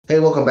Hey,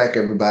 welcome back,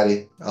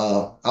 everybody.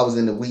 I was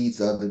in the weeds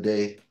the other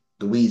day.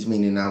 The weeds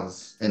meaning I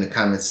was in the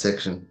comment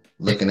section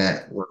looking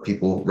at what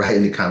people write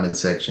in the comment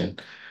section,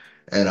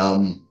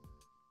 and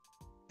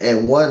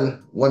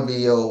one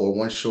video or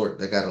one short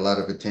that got a lot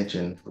of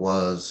attention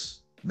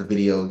was the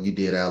video you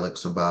did,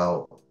 Alex,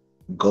 about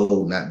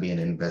gold not being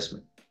an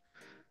investment.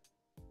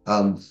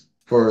 Um,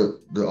 for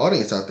the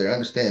audience out there,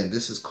 understand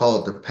this is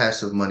called the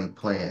passive money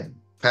plan.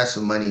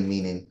 Passive money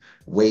meaning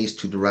ways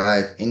to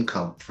derive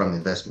income from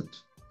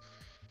investments.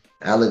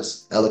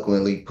 Alex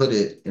eloquently put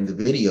it in the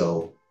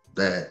video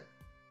that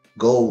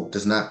gold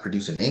does not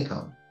produce an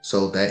income,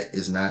 so that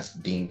is not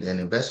deemed an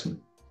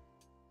investment.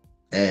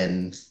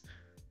 And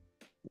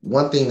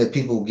one thing that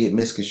people get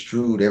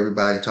misconstrued,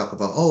 everybody talk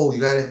about, oh,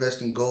 you got to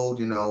invest in gold,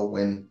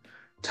 when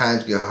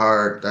times get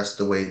hard, that's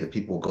the way that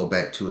people go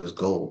back to is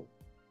gold.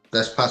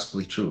 That's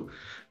possibly true.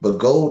 But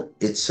gold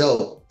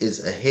itself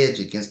is a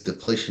hedge against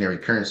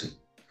deflationary currency.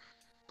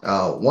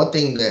 One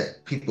thing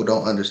that people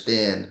don't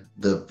understand,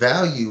 the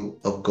value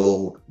of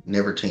gold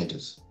never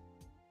changes.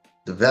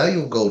 The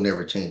value of gold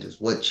never changes.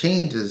 What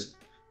changes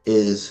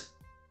is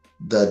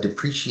the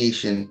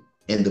depreciation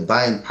and the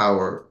buying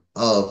power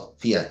of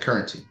fiat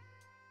currency.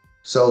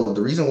 So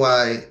the reason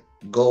why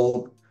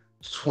gold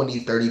 20,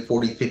 30,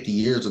 40, 50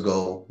 years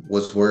ago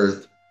was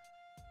worth,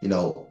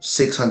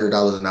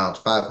 $600 an ounce,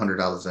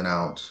 $500 an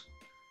ounce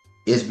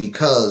is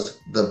because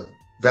the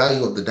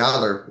value of the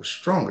dollar was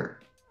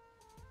stronger.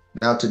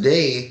 Now,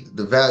 today,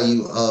 the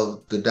value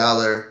of the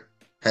dollar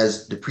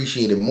has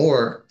depreciated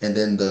more, and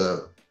then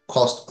the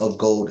cost of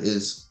gold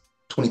is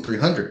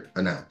 2,300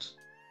 an ounce.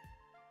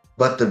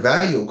 But the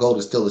value of gold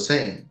is still the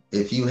same.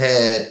 If you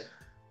had,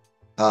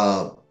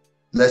 uh,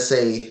 let's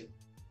say,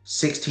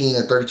 16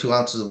 and 32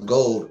 ounces of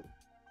gold,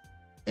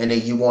 and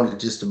then you wanted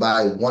just to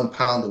buy 1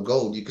 pound of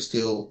gold, you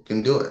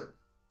can do it.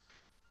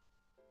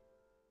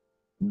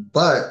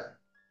 But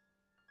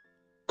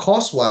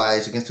cost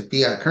wise, against the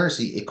fiat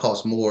currency, it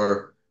costs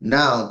more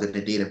now than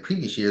it did in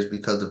previous years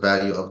because the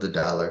value of the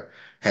dollar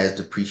has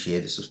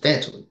depreciated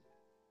substantially.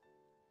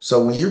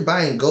 So when you're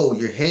buying gold,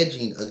 you're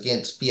hedging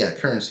against fiat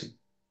currency.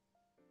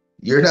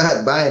 You're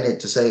not buying it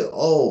to say,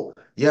 oh,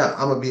 yeah,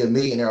 I'm gonna be a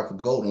millionaire off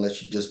of gold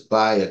unless you just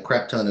buy a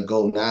crap ton of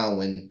gold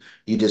now and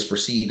you just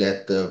foresee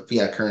that the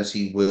fiat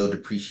currency will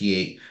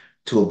depreciate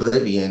to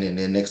oblivion. And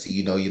then next thing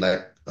you know, you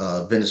like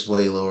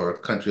Venezuela or a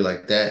country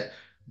like that,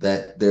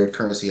 that their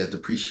currency has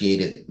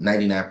depreciated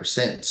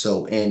 99%.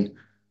 So in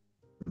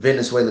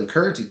Venezuelan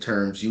currency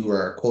terms, you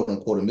are quote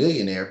unquote a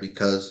millionaire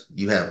because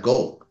you have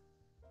gold.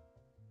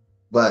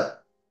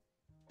 But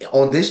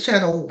on this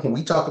channel, when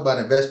we talk about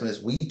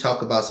investments, we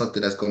talk about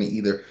something that's going to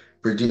either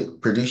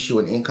produce you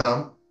an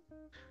income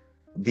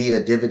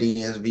via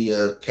dividends,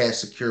 via cash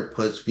secure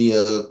puts,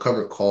 via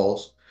covered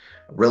calls,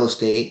 real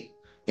estate,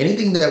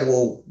 anything that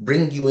will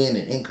bring you in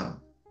an income.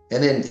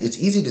 And then it's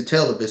easy to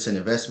tell if it's an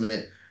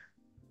investment.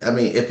 I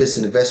mean, if it's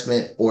an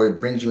investment or it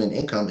brings you an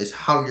income, it's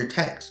how you're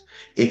taxed.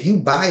 If you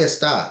buy a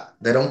stock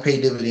that don't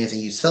pay dividends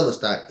and you sell a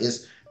stock,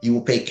 is you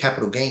will pay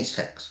capital gains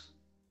tax.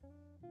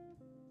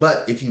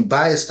 But if you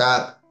buy a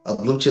stock, a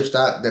blue chip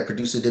stock that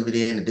produces a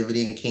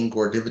dividend king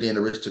or a dividend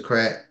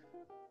aristocrat,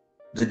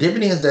 the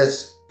dividends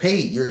that's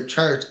paid, you're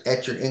charged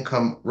at your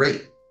income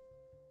rate.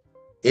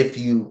 If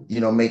you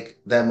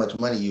make that much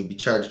money, you'll be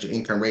charged your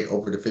income rate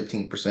over the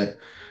 15%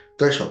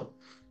 threshold.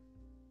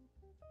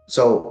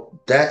 So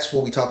that's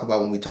what we talk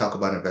about when we talk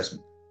about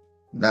investment.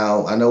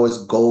 Now, I know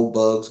it's gold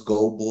bugs,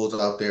 gold bulls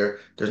out there.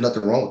 There's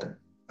nothing wrong with that.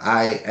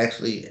 I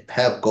actually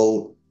have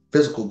gold,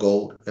 physical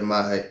gold in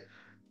my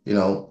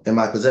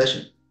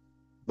possession.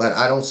 But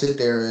I don't sit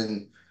there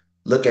and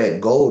look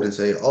at gold and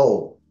say,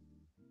 oh,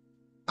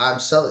 if I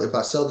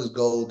sell this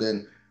gold,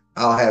 then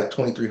I'll have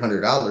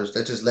 $2,300.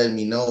 That just letting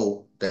me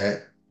know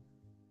that,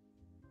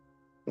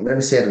 let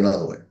me say it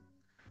another way.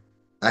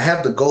 I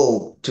have the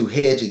gold to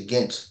hedge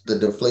against the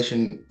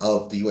deflation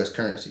of the US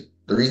currency.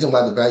 The reason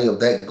why the value of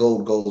that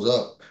gold goes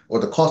up, or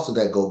the cost of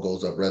that gold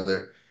goes up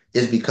rather,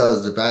 is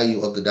because the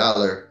value of the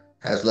dollar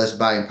has less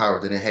buying power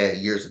than it had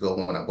years ago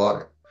when I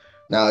bought it.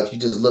 Now, if you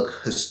just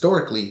look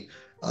historically,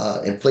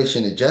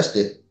 inflation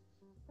adjusted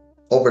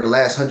over the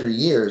last 100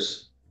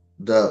 years,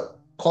 the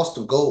cost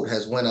of gold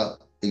has went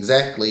up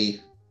exactly,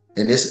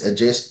 and this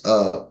adjust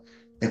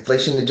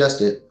inflation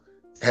adjusted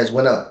has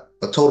went up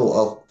a total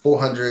of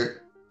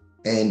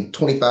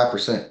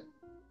 425%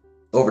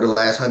 over the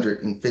last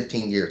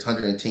 115 years,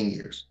 110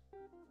 years.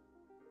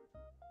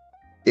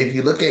 If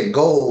you look at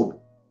gold,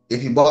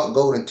 if you bought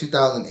gold in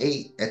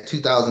 2008 at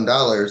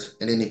 $2,000,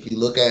 and then if you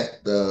look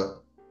at the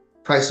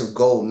price of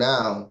gold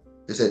now,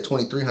 it's at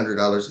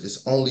 $2,300.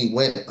 It's only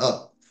went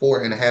up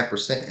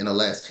 4.5% in the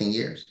last 10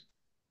 years.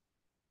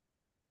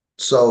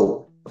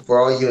 So for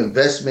all you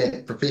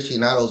investment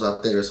aficionados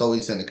out there, it's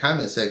always in the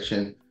comment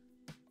section.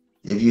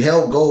 If you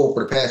held gold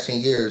for the past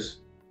 10 years,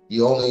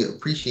 you only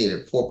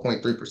appreciated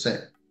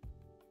 4.3%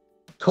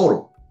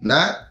 total,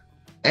 not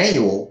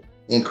annual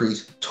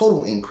increase,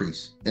 total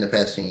increase in the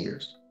past 10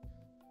 years.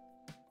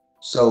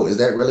 So is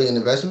that really an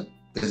investment?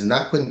 It's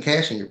not putting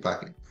cash in your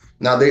pocket.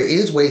 Now, there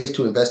is ways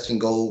to invest in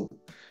gold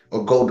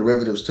or gold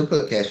derivatives to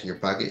put cash in your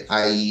pocket,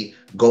 i.e.,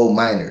 gold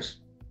miners,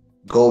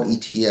 gold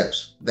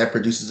ETFs that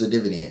produces a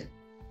dividend.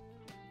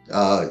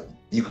 Uh,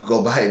 you could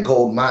go buy a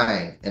gold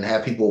mine and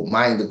have people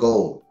mine the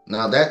gold.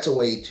 Now that's a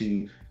way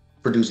to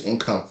produce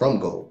income from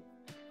gold.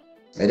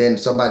 And then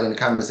somebody in the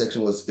comment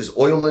section was, is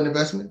oil an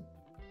investment?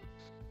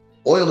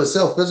 Oil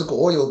itself,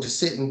 physical oil, just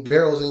sitting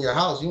barrels in your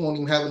house, you won't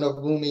even have enough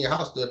room in your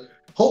house to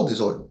hold this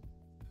oil.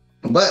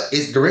 But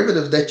it's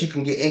derivatives that you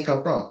can get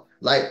income from,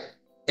 like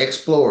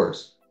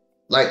explorers,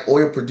 like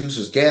oil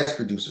producers, gas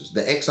producers,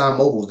 the Exxon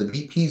Mobils, the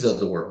BPs of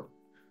the world.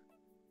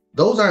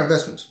 Those are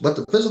investments, but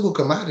the physical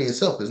commodity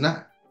itself is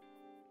not.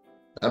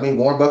 I mean,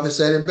 Warren Buffett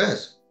said it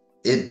best.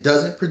 It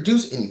doesn't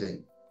produce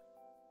anything.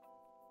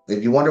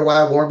 If you wonder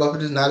why Warren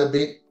Buffett is not a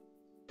big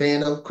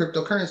fan of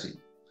cryptocurrency,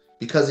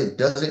 because it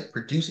doesn't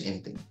produce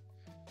anything.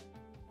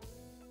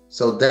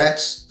 So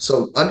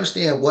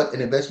understand what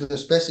an investment,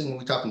 especially when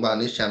we're talking about in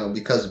this channel,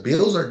 because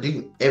bills are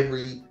due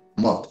every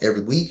month,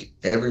 every week,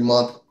 every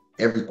month,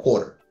 every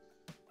quarter.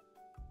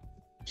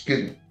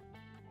 Excuse me.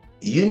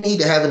 You need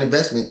to have an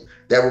investment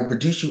that will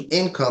produce you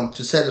income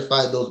to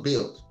satisfy those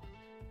bills.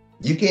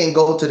 You can't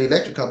go to the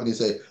electric company and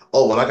say,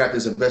 "Oh, well, I got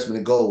this investment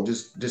in gold.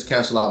 Just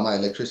cancel out my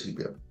electricity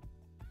bill."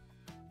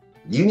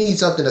 You need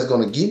something that's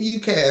going to give you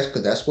cash,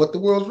 because that's what the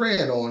world's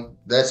ran on.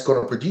 That's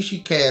going to produce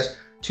you cash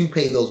to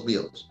pay those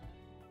bills.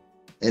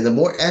 And the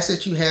more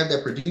assets you have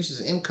that produces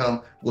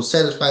income will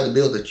satisfy the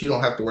bills that you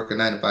don't have to work a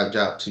 9 to 5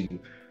 job to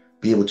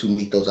be able to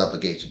meet those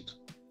obligations.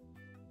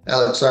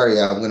 Alex, sorry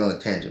I went on a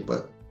tangent,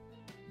 but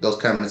those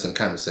comments in the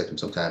comment section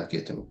sometimes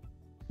get to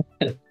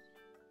me.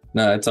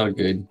 No, it's all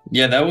good.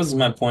 Yeah, that was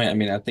my point. I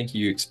mean, I think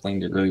you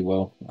explained it really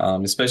well.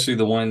 Especially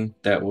the one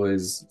that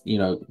was,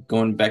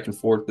 going back and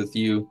forth with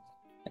you,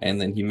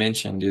 and then he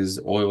mentioned is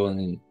oil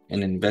and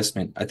an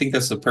investment. I think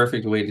that's the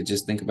perfect way to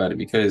just think about it,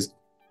 because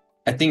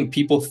I think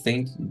people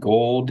think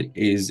gold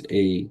is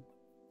a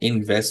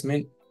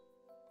investment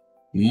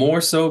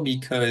more so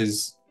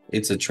because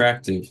it's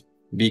attractive.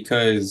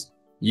 Because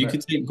you Right.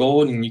 could take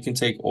gold and you can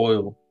take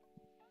oil.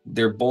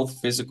 They're both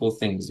physical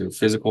things. They're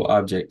physical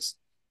objects.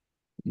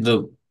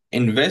 The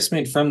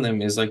investment from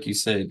them is, like you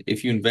said,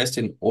 if you invest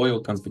in oil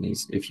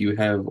companies, if you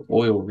have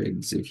oil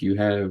rigs, if you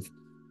have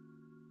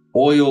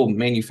oil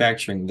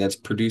manufacturing that's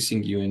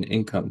producing you an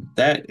income,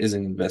 that is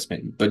an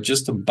investment. But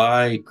just to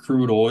buy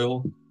crude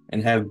oil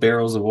and have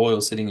barrels of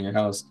oil sitting in your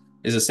house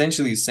is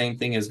essentially the same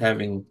thing as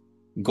having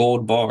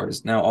gold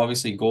bars. Now,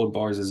 obviously, gold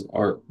bars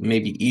are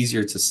maybe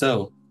easier to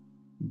sell,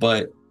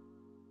 but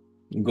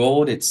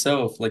gold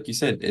itself, like you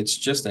said, it's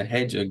just a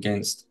hedge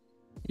against,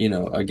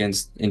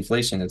 against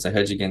inflation. It's a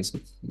hedge against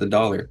the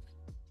dollar.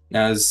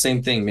 Now, it's the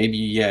same thing. Maybe,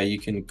 yeah, you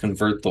can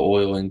convert the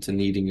oil into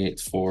needing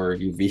it for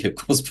your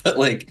vehicles, but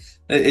like,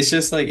 it's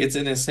just like it's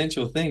an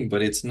essential thing,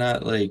 but it's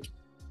not like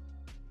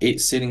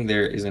it sitting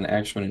there is an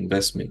actual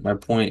investment. My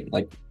point,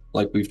 like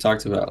we've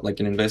talked about, like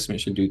an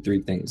investment should do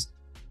three things: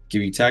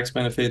 give you tax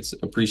benefits,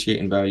 appreciate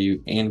in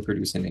value, and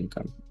produce an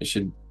income. It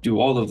should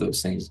do all of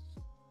those things.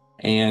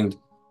 And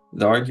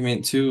the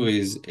argument too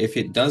is if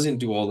it doesn't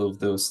do all of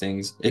those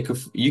things,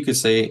 you could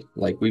say,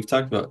 like we've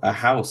talked about, a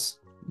house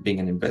being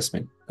an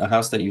investment, a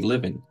house that you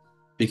live in,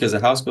 because a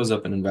house goes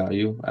up in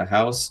value. A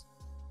house,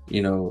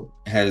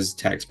 has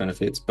tax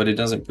benefits, but it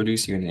doesn't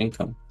produce you an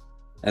income.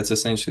 That's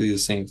essentially the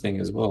same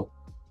thing as well.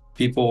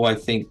 People, I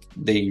think,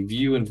 they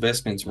view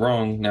investments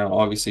wrong. Now,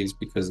 obviously, it's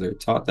because they're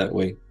taught that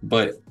way,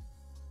 but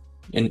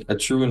a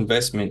true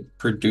investment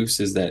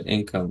produces that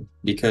income,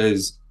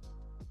 because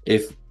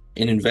if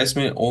an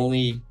investment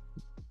only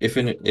if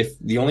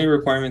the only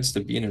requirements to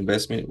be an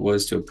investment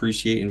was to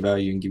appreciate in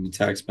value and give you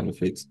tax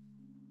benefits,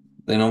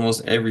 then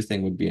almost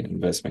everything would be an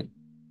investment.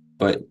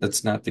 But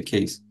that's not the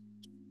case.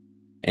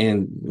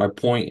 And my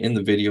point in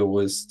the video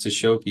was to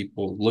show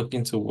people, look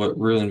into what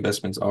real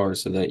investments are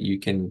so that you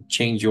can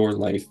change your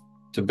life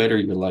to better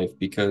your life,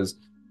 because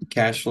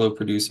cash flow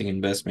producing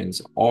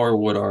investments are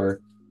what's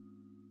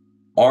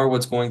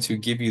going to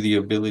give you the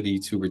ability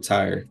to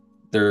retire.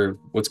 They're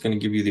what's going to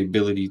give you the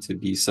ability to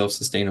be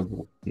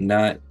self-sustainable,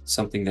 not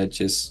something that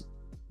just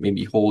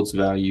maybe holds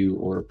value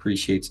or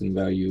appreciates in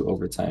value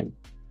over time.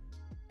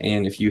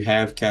 And if you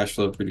have cash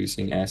flow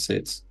producing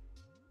assets,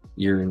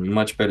 you're in a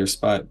much better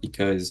spot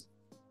because,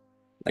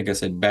 like I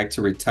said, back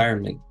to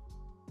retirement,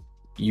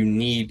 you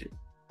need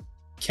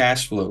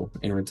cash flow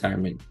in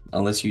retirement,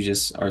 unless you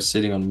just are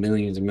sitting on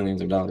millions and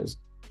millions of dollars.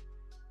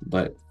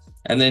 But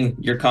and then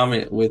your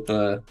comment with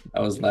I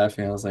was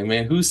laughing. I was like,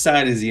 man, whose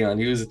side is he on?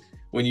 He was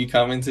when you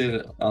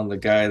commented on the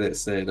guy that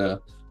said,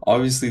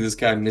 obviously this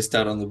guy missed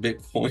out on the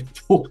Bitcoin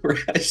bull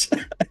rush.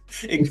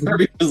 And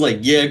Curry was like,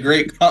 yeah,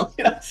 great comment.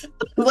 I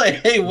was like,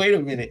 hey, wait a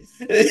minute.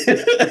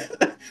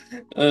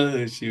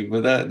 Oh shoot,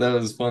 but that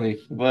was funny.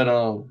 But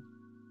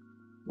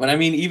I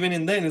mean, even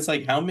in then, it's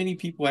like how many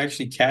people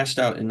actually cashed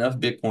out enough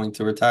Bitcoin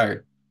to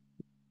retire?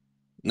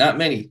 Not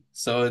many.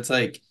 So it's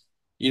like,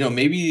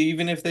 maybe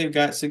even if they've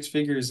got six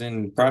figures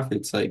in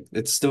profits, like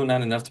it's still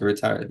not enough to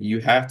retire.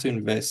 You have to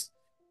invest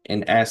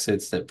in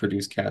assets that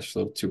produce cash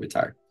flow to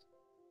retire.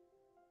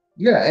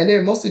 Yeah, and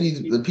then most of these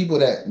the people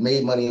that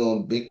made money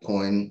on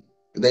Bitcoin,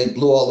 they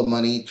blew all the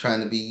money trying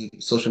to be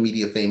social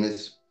media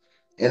famous,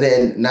 and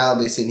then now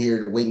they're sitting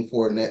here waiting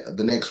for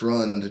the next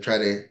run to try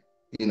to,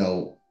 you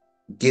know,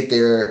 get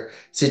their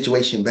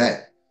situation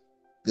back.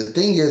 The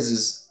thing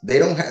is they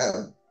don't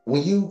have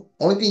when you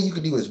only thing you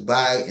can do is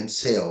buy and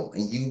sell,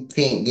 and you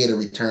can't get a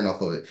return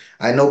off of it.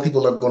 I know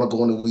people are going to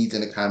go in the weeds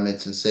in the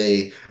comments and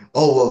say,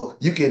 "Oh, well,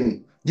 you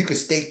can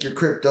stake your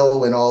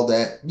crypto and all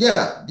that."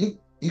 Yeah,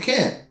 you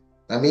can.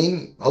 I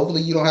mean,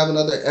 hopefully you don't have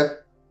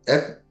another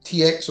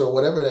FTX or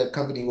whatever that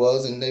company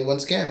was, and they went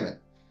scamming.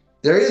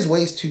 There is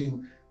ways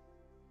to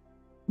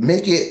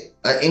make it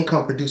an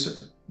income producer.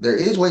 There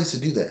is ways to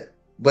do that.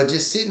 But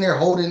just sitting there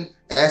holding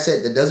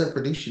asset that doesn't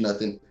produce you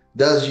nothing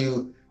does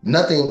you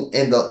nothing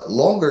in the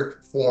longer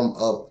form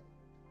of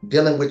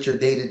dealing with your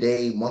day to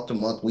day, month to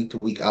month, week to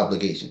week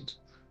obligations.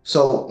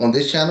 So on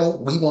this channel,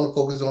 we want to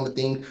focus on the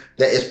thing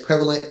that is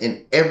prevalent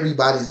in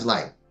everybody's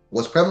life.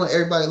 What's prevalent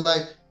in everybody's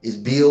life is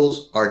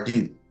bills are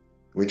due.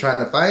 We're trying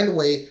to find a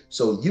way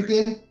so you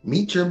can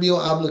meet your bill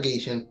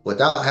obligation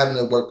without having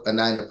to work a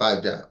 9 to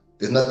 5 job.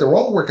 There's nothing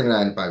wrong with working a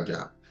 9 to 5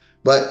 job,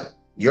 but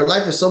your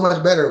life is so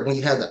much better when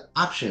you have the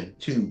option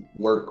to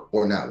work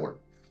or not work.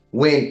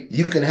 When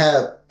you can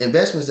have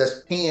investments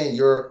that's paying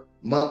your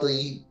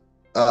monthly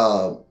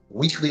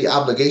weekly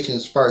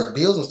obligations as far as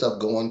bills and stuff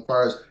going, as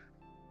far as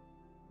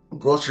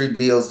grocery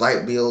bills,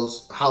 light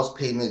bills, house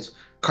payments,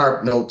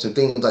 car notes, and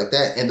things like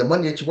that. And the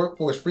money that you work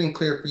for is free and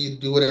clear for you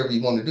to do whatever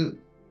you want to do.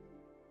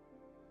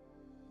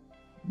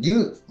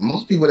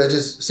 Most people that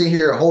just sit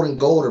here holding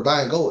gold or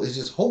buying gold is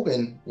just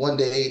hoping one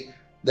day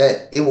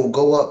that it will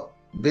go up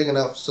big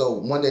enough so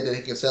one day that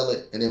they can sell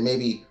it and then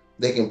maybe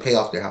they can pay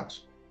off their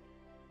house.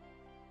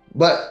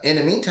 But in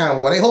the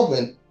meantime, while they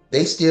hoping,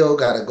 they still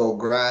gotta go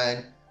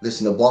grind,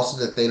 listen to bosses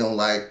that they don't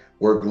like,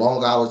 work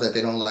long hours that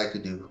they don't like to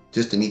do,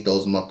 just to meet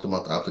those month to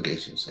month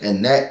obligations.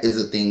 And that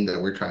is a thing that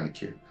we're trying to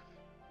cure.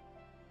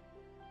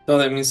 So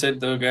that being said,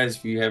 though, guys,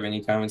 if you have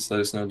any comments,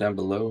 let us know down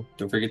below.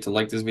 Don't forget to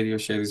like this video,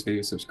 share this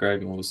video, subscribe,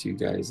 and we'll see you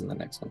guys in the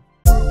next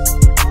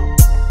one.